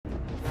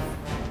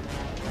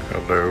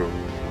Hello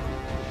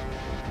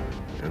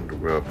and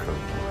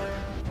welcome.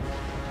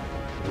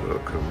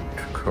 Welcome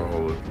to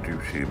Call of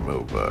Duty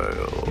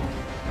Mobile.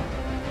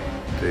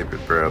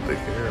 David Bradley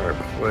here. I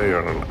play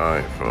on an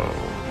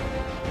iPhone.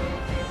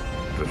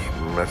 Just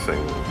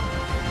messing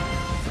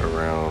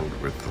around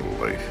with the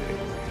lighting.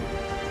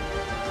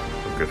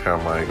 Look at how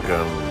my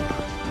gun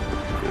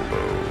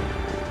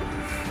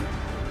glows.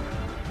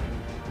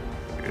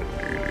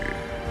 Indeed.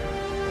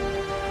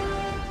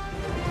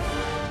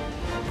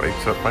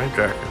 Lights up my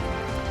jacket.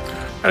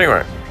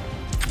 Anyway,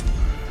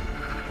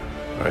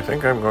 I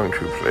think I'm going to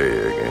play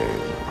a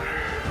game.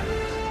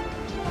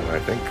 And I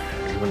think,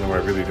 even though I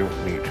really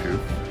don't need to,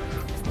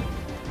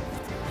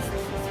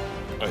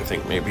 I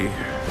think maybe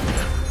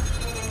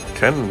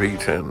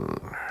 10v10.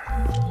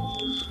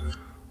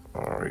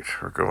 Alright,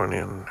 we're going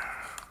in.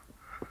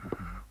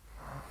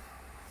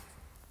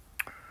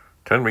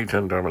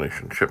 10v10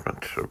 domination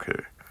shipment.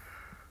 Okay.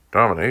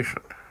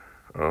 Domination.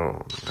 Oh,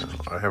 no.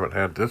 I haven't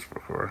had this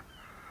before.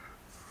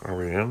 Are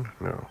we in?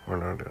 No, we're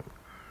not in.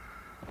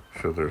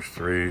 So there's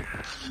three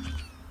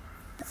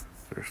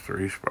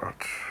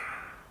spots.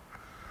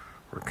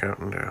 We're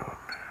counting down.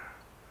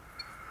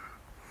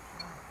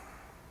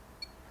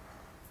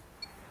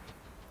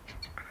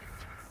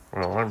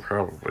 Well, I'm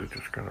probably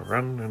just gonna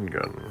run and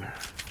gun.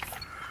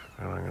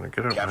 And I'm gonna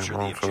get up my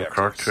Molotov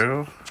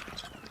cocktail.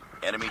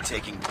 Enemy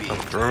taking B. I'll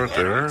throw it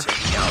there.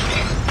 Taking Alpha.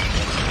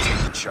 Enemy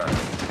taking Charlie.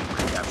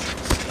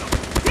 Recapturing C.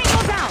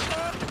 Tango down!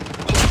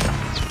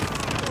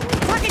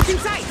 Target's in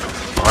sight!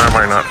 Why am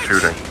I not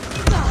shooting?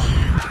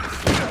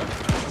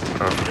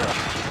 Oh.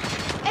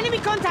 Enemy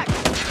contact!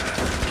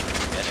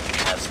 Enemy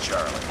has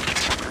Charlie.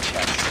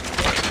 Recapturing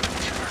A.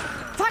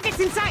 Target's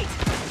in sight!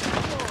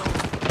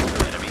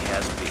 Enemy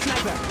has B.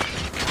 Sniper!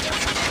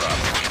 Capturing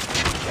Bravo.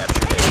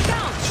 Recapturing Enemy A.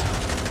 down!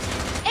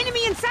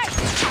 Enemy in sight!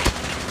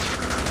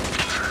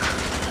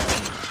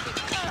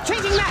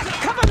 Changing mag!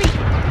 Cover me!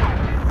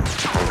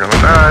 I'm gonna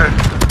die.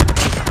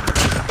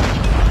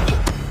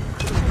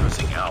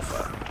 Losing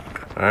Alpha.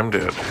 I'm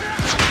dead.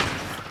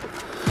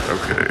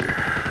 Okay.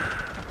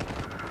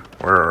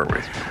 Where are we?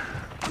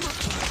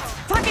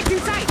 Target's in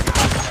sight!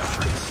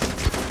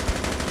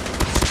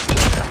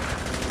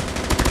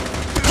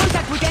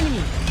 Contact with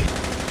enemy!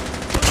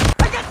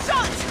 I got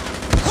shot!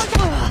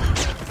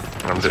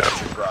 Contact! I'm dead.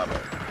 Bravo.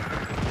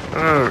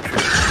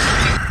 Okay.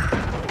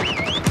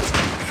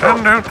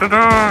 Send out the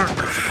dogs!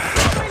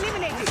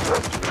 Eliminated!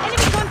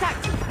 Enemy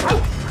contact!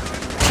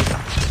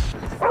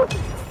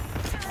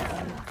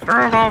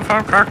 Throw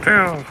Molotov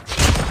cocktails!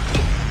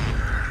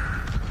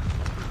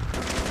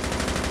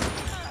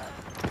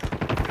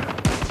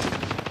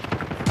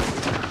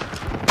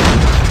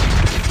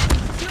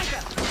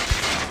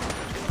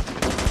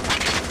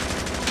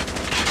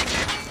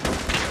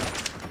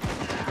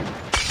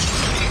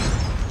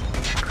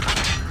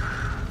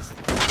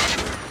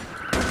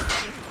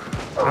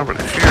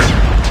 Nobody's here.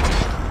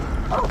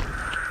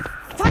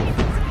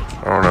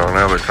 Oh no,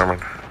 now they're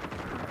coming.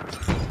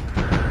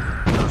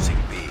 Losing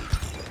B.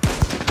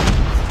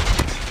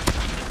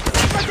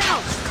 Sniper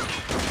down!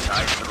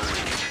 Tied for the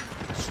lead.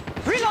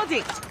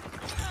 Reloading!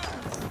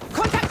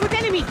 Contact with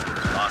enemy!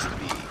 Lost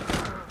B.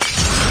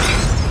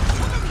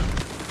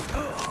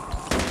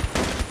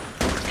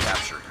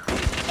 Recapturing B.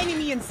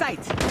 Enemy in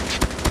sight!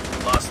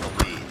 Lost the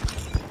lead.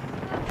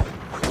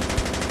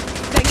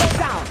 Tango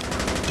down!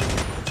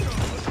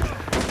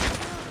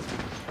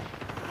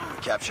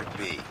 Captured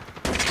B.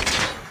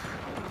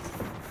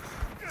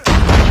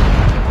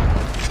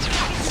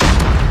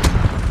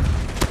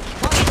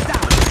 Target's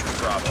down!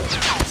 Bravo.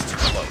 It's too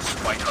close.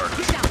 Fight harder.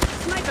 He's down!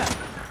 Sniper!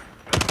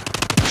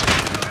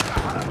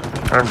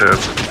 I'm dead.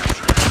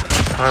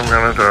 I'm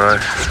gonna die.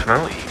 No,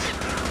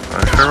 I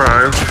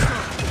survived.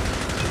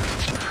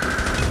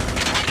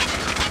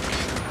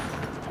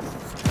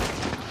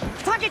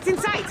 Target's in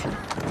sight!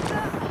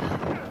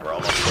 We're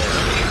almost there.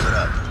 Keep it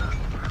up.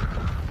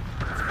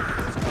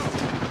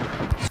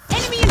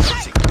 Enemy in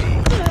sight!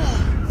 Losing B.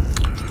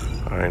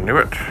 I knew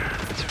it.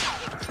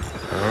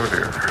 Oh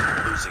dear.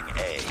 Losing A.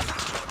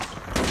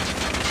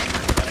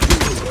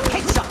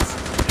 Headshots!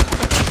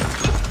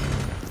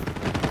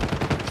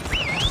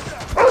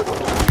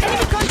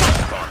 Enemy contact!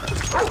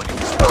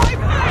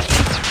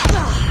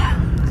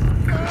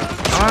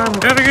 I'm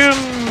dead again!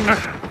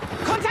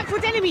 Contact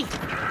with enemy!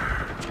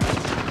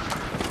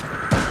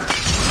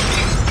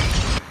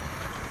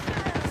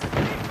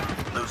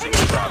 Losing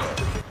Bravo.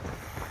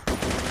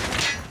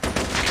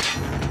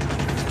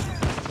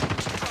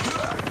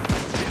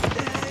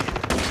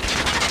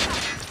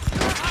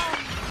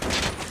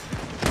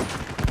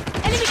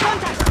 Enemy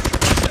contact!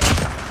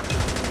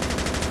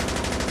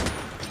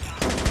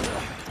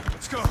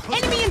 Let's go.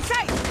 Enemy in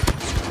sight!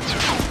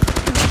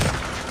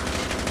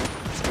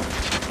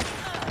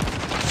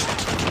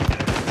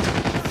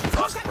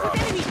 Lost Contact Bravo.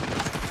 with enemy!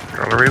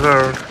 Gotta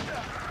reload.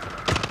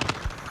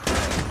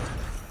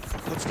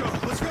 Let's go.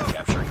 Let's go.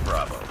 Capturing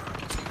Bravo.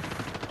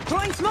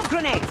 Throwing smoke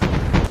grenade!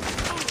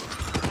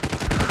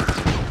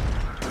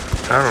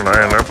 How did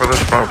I end up with a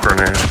smoke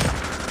grenade?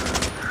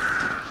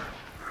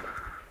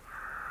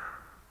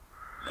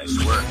 Nice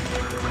work.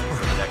 Ready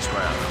for the next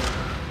round.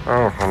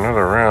 Oh,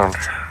 another round.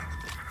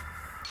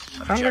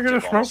 How did I get a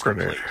Objective smoke almost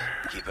grenade?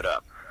 complete. Keep it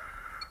up.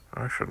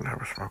 I shouldn't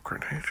have a smoke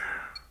grenade.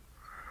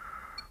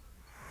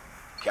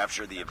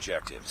 Capture the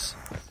objectives.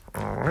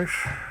 Alright.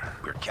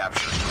 We're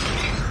capturing B.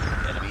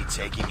 Enemy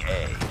taking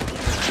A.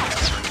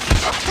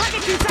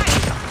 Target in sight!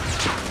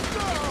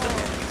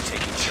 Enemy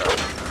taking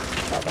Charlie.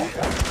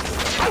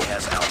 He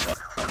has Alpha.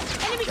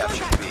 Enemy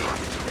Capture contact! B.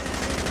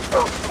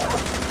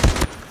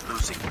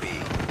 Losing B.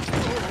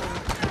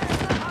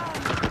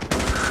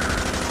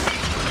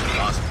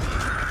 Lost B.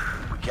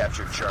 We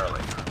captured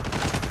Charlie.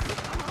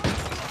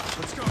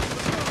 Let's go.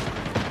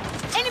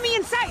 Enemy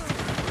in sight!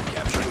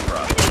 Capturing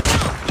Bravo.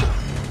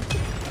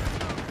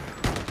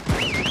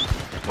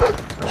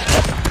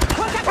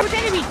 Contact with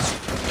enemy!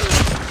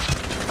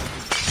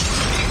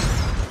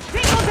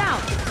 Tango down!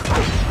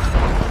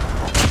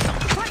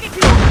 Target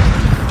two!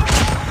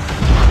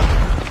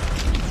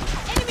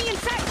 Enemy in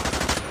sight!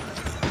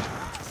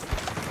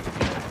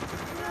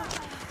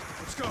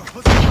 Let's go.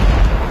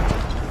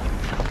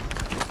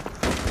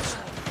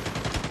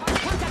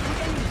 Contact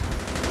with enemy!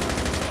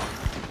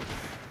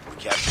 We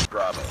captured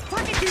Bravo.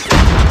 Target two!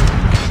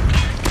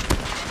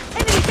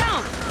 Enemy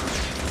down!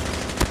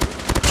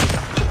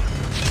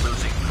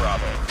 Losing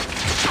Bravo.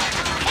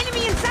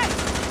 Enemy in sight!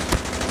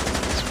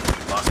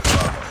 Lost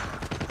Bravo.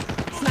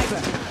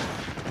 Sniper!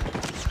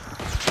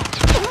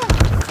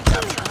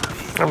 Captured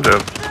B. I'm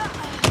dead.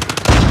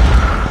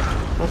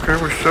 Okay,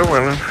 we're still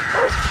winning.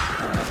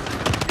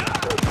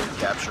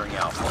 Capturing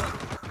Alpha.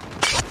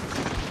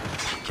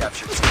 We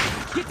captured C.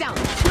 Get down!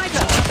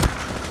 Sniper!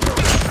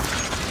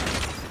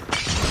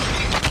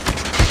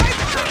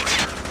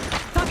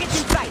 Target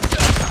in sight!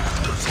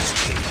 Losing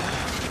C.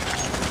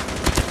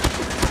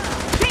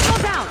 Tango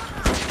down!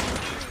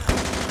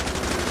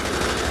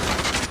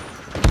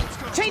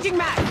 Changing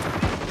mag!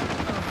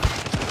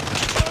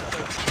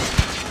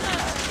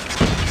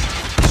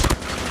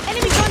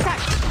 Enemy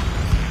contact!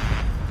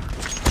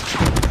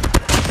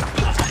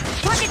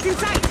 Target in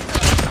sight!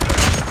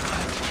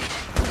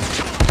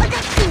 I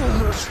got you!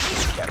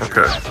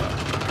 Okay.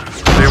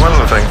 See, one of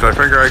the things, I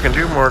figure I can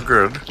do more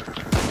good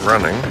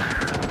running.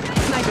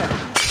 Sniper!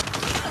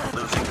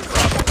 Losing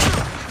Bravo.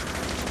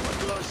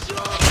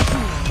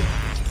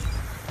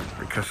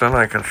 Because then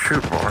I can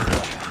shoot more.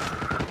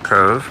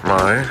 Because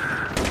my...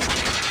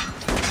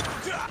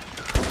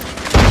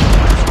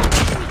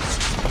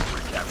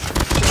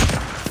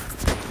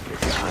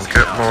 I'll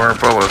get more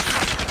bullets.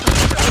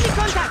 Enemy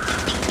contact!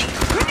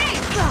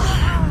 Grenade!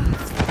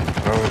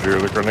 Oh dear,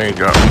 the grenade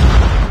got me.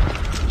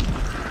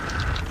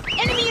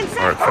 Enemy in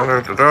Alright, sight! send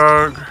out the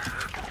dog.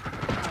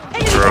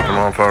 Enemy Throw out the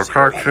down! Molotov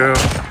cocktail.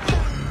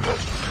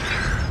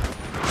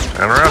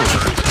 And run.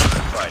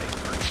 Fighting.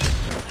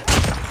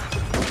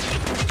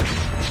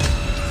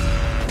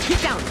 Get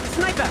down!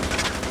 Sniper!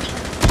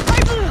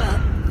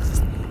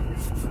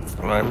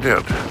 And I'm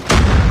dead.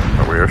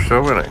 But we are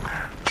still winning.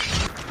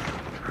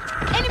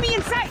 Enemy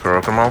in sight! Throw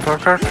out the Molotov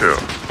cocktail.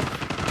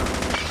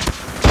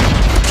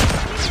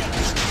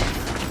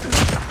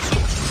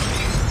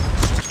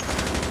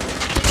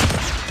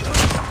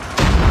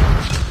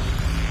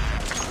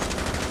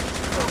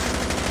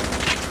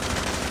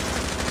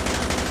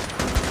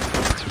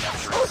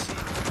 Capturing C.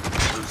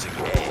 Losing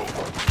A.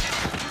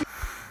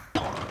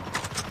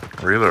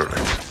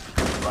 Reloading.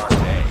 Lost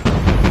A.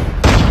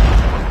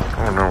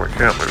 Oh no, we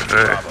can't lose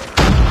A. Bravo.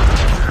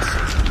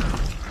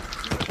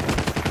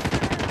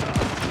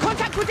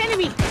 Contact with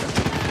enemy!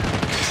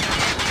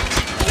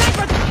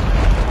 Sniper!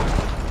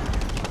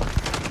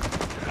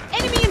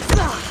 Enemy in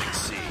sight!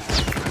 C.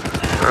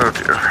 Oh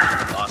dear.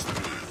 Lost B.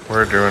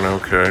 We're doing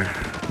okay.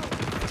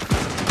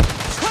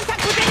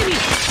 Contact with enemy!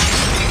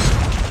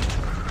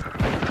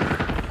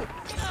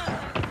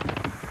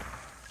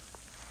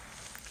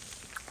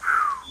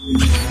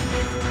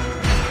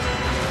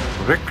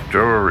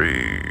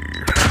 Victory.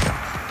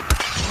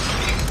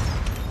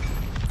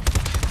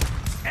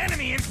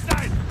 Enemy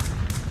inside.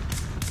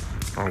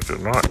 I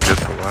did not get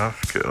the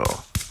last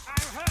kill.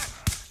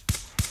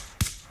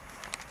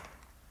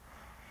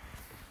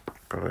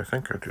 But I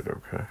think I did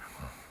okay.